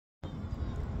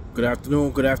Good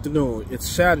afternoon, good afternoon. It's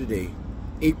Saturday,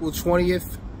 April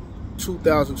 20th,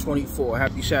 2024.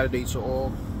 Happy Saturday to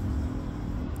all.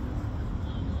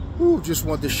 Just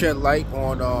want to shed light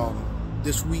on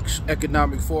this week's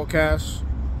economic forecast.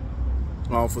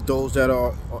 For those that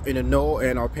are in the know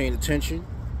and are paying attention,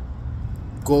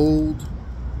 gold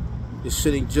is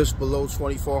sitting just below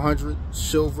 2,400.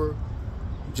 Silver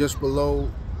just below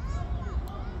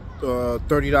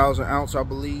 $30 an ounce, I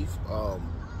believe.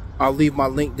 I'll leave my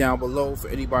link down below for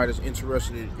anybody that's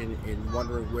interested in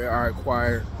wondering where I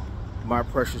acquire my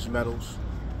precious metals.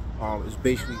 It's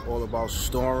basically all about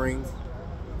storing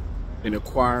and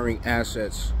acquiring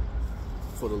assets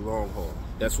for the long haul.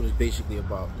 That's what it's basically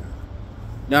about.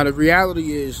 Now the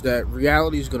reality is that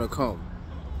reality is going to come.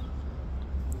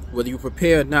 Whether you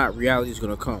prepare or not, reality is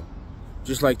going to come.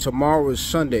 Just like tomorrow is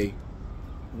Sunday,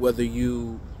 whether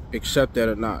you accept that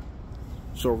or not.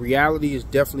 So reality is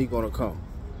definitely going to come.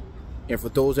 And for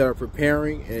those that are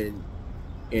preparing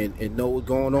and know what's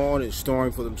going on and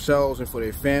storing for themselves and for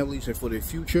their families and for their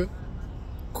future,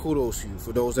 kudos to you.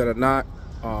 For those that are not,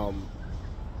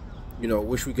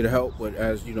 wish we could help. But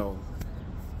as we know,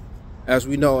 as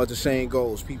the saying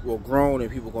goes, people are grown and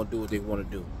people are going to do what they want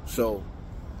to do. So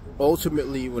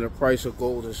ultimately, when the price of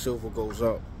gold and silver goes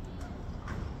up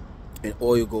and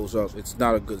oil goes up, it's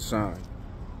not a good sign.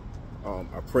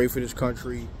 I pray for this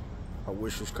country. I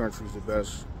wish this country is the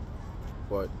best.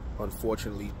 But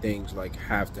unfortunately, things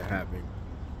have to happen,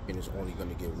 and it's only going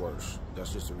to get worse.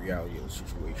 That's just the reality of the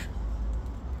situation.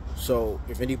 So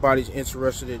if anybody's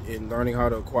interested in learning how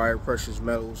to acquire precious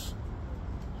metals,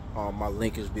 my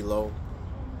link is below.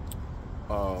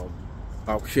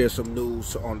 I'll share some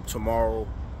news on tomorrow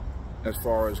as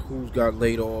far as who's got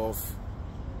laid off,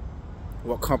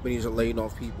 what companies are laying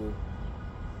off people.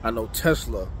 I know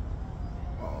Tesla,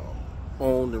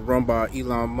 owned and run by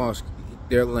Elon Musk,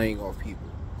 they're laying off people.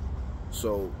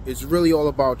 So it's really all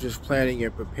about just planning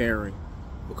and preparing,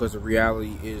 because the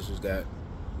reality is that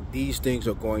these things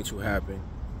are going to happen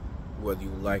whether you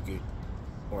like it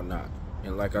or not.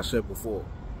 And like I said before,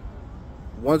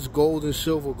 once gold and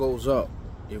silver goes up,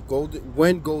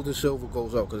 when gold and silver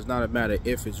goes up, because it's not a matter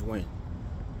if, it's when,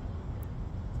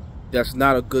 that's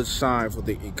not a good sign for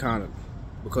the economy,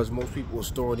 because most people are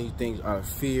storing these things out of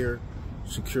fear,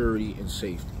 security, and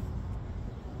safety.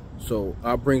 So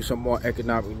I'll bring some more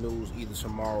economic news either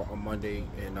tomorrow or Monday,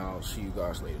 and I'll see you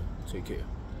guys later. Take care.